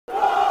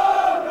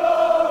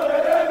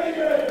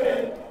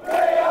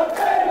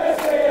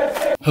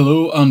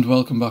Hello and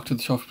welcome back to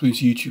the Toffee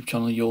YouTube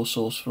channel, your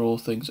source for all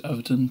things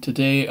Everton.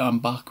 Today I'm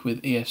back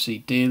with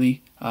EFC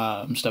Daily.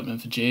 I'm stepping in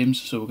for James,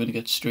 so we're going to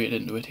get straight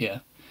into it here.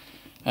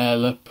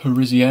 Le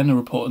Parisien are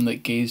reporting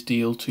that Gueye's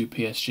deal to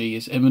PSG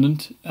is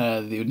imminent.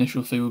 The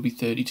initial fee will be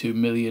 €32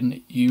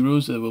 million.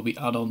 There will be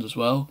add-ons as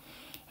well.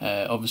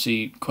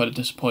 Obviously quite a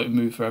disappointing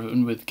move for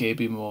Everton, with Gueye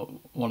being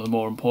one of the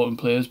more important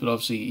players, but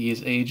obviously he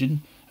is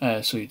ageing,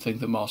 so you'd think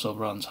that Marcel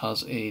Brands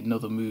has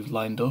another move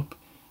lined up.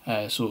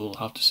 So we'll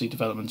have to see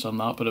developments on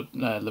that, but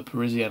Le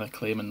Parisien are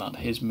claiming that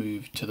his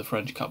move to the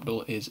French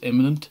capital is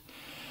imminent.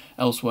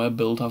 Elsewhere,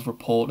 Bild have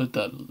reported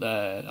that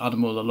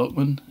Ademola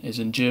Lookman is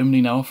in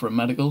Germany now for a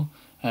medical.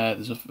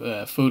 There's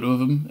a photo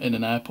of him in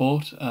an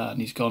airport,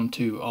 and he's gone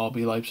to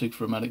RB Leipzig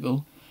for a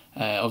medical.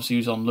 Obviously he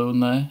was on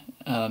loan there,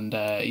 and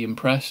he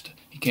impressed.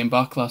 He came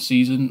back last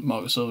season.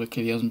 Marcus Silva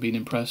clearly hasn't been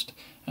impressed.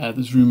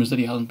 There's rumours that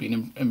he hasn't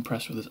been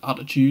impressed with his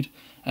attitude,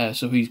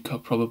 so he's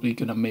probably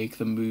going to make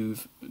the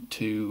move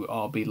to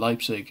RB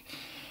Leipzig.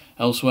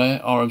 Elsewhere,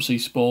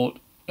 RMC Sport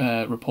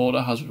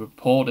reporter has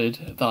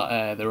reported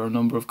that there are a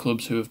number of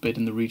clubs who have bid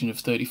in the region of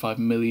 €35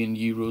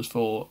 million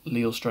for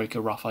Lille striker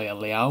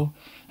Rafael Leao.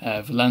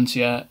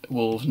 Valencia,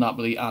 Wolves,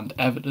 Napoli and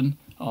Everton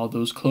are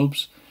those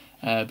clubs.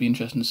 Be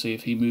interesting to see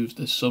if he moves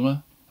this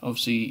summer.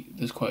 Obviously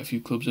there's quite a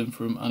few clubs in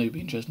for him, and it'd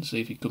be interesting to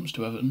see if he comes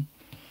to Everton.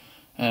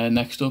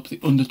 Next up, the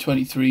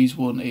under-23s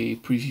won a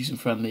pre-season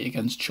friendly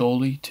against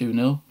Chorley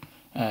 2-0.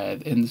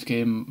 In this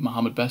game,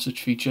 Mohamed Besic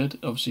featured.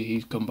 Obviously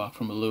he's come back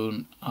from a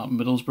loan at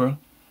Middlesbrough,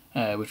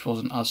 which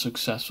wasn't as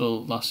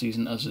successful last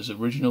season as his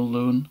original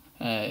loan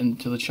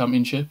into the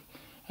Championship,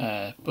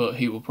 but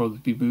he will probably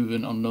be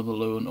moving on another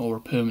loan or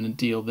a permanent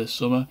deal this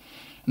summer.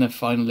 And then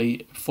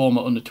finally,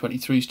 former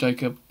under-23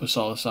 striker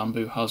Basala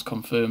Sambu has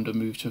confirmed a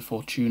move to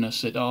Fortuna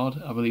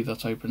Sittard, I believe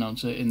that's how you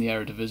pronounce it, in the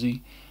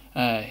Eredivisie.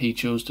 He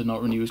chose to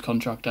not renew his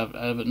contract at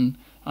Everton,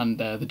 and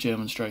the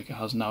German striker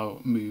has now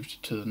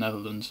moved to the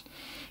Netherlands.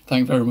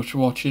 Thank you very much for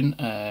watching.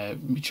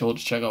 Be sure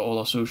to check out all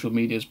our social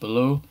medias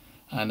below,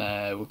 and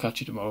we'll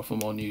catch you tomorrow for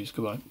more news.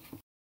 Goodbye.